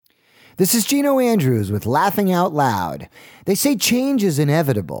This is Gino Andrews with Laughing Out Loud. They say change is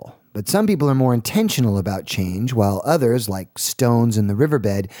inevitable, but some people are more intentional about change, while others, like stones in the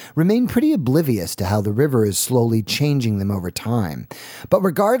riverbed, remain pretty oblivious to how the river is slowly changing them over time. But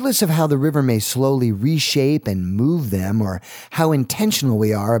regardless of how the river may slowly reshape and move them, or how intentional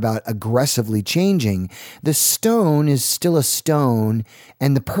we are about aggressively changing, the stone is still a stone,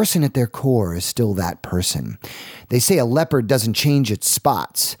 and the person at their core is still that person. They say a leopard doesn't change its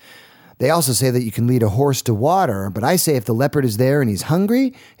spots. They also say that you can lead a horse to water, but I say if the leopard is there and he's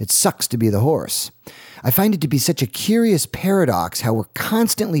hungry, it sucks to be the horse. I find it to be such a curious paradox how we're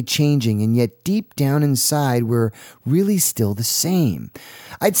constantly changing and yet deep down inside we're really still the same.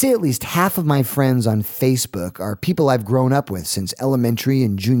 I'd say at least half of my friends on Facebook are people I've grown up with since elementary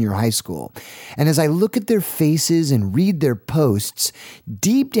and junior high school. And as I look at their faces and read their posts,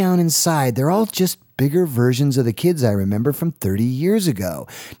 deep down inside they're all just bigger versions of the kids I remember from 30 years ago.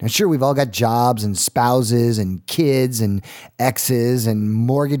 Now, sure, we've all got jobs and spouses and kids and exes and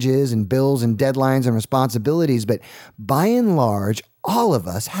mortgages and bills and deadlines and responsibilities, but by and large, all of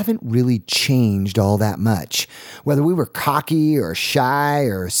us haven't really changed all that much. Whether we were cocky or shy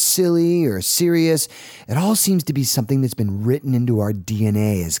or silly or serious, it all seems to be something that's been written into our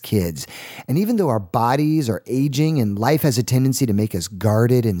DNA as kids. And even though our bodies are aging and life has a tendency to make us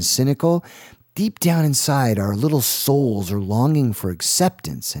guarded and cynical, deep down inside, our little souls are longing for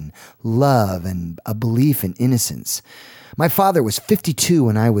acceptance and love and a belief in innocence. My father was 52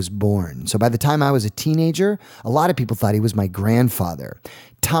 when I was born, so by the time I was a teenager, a lot of people thought he was my grandfather.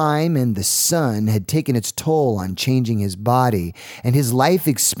 Time and the sun had taken its toll on changing his body, and his life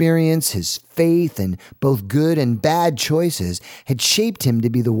experience, his faith, and both good and bad choices had shaped him to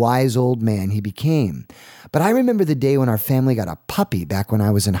be the wise old man he became. But I remember the day when our family got a puppy back when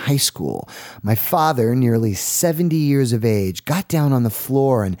I was in high school. My father, nearly 70 years of age, got down on the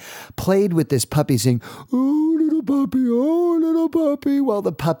floor and played with this puppy, saying, "Oh, little puppy," while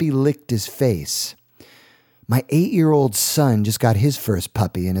the puppy licked his face. My 8-year-old son just got his first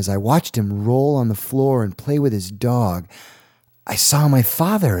puppy, and as I watched him roll on the floor and play with his dog, I saw my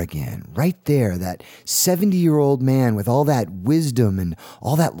father again, right there. That 70-year-old man with all that wisdom and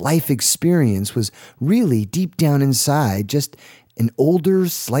all that life experience was really deep down inside just an older,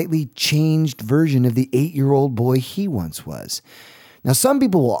 slightly changed version of the 8-year-old boy he once was. Now, some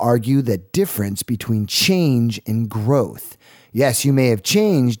people will argue the difference between change and growth. Yes, you may have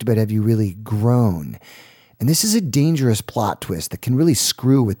changed, but have you really grown? And this is a dangerous plot twist that can really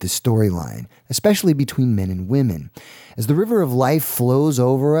screw with the storyline, especially between men and women. As the river of life flows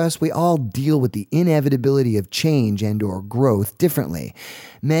over us, we all deal with the inevitability of change and or growth differently.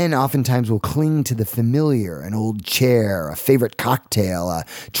 Men oftentimes will cling to the familiar, an old chair, a favorite cocktail, a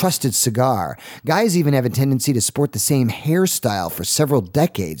trusted cigar. Guys even have a tendency to sport the same hairstyle for several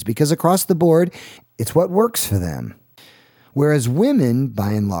decades because across the board, it's what works for them. Whereas women,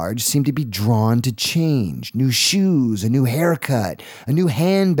 by and large, seem to be drawn to change. New shoes, a new haircut, a new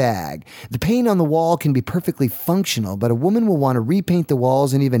handbag. The paint on the wall can be perfectly functional, but a woman will want to repaint the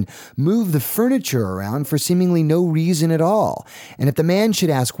walls and even move the furniture around for seemingly no reason at all. And if the man should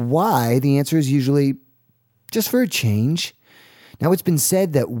ask why, the answer is usually just for a change. Now, it's been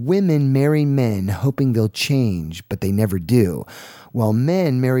said that women marry men hoping they'll change, but they never do, while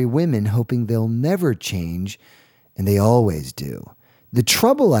men marry women hoping they'll never change, and they always do. The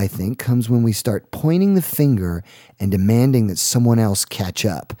trouble, I think, comes when we start pointing the finger and demanding that someone else catch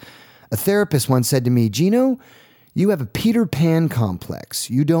up. A therapist once said to me, "Gino, you have a Peter Pan complex.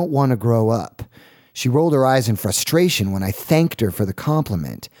 You don't want to grow up." She rolled her eyes in frustration when I thanked her for the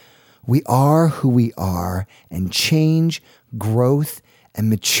compliment. We are who we are, and change, growth, and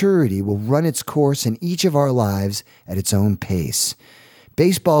maturity will run its course in each of our lives at its own pace.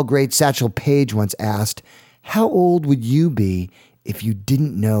 Baseball great Satchel Paige once asked, "How old would you be if you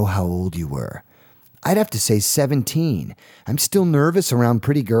didn't know how old you were?" I'd have to say 17. I'm still nervous around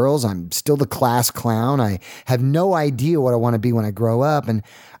pretty girls. I'm still the class clown. I have no idea what I want to be when I grow up. And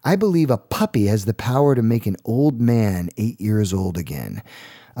I believe a puppy has the power to make an old man 8 years old again.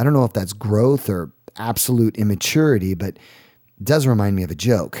 I don't know if that's growth or absolute immaturity, but it does remind me of a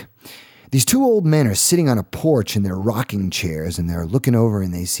joke. These two old men are sitting on a porch in their rocking chairs, and they're looking over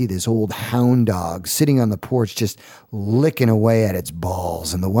and they see this old hound dog sitting on the porch just licking away at its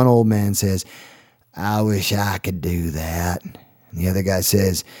balls. And the one old man says, "I wish I could do that." And the other guy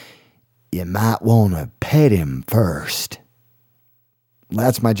says, "You might want to pet him first."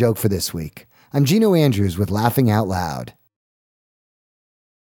 That's my joke for this week. I'm Gino Andrews with Laughing Out Loud.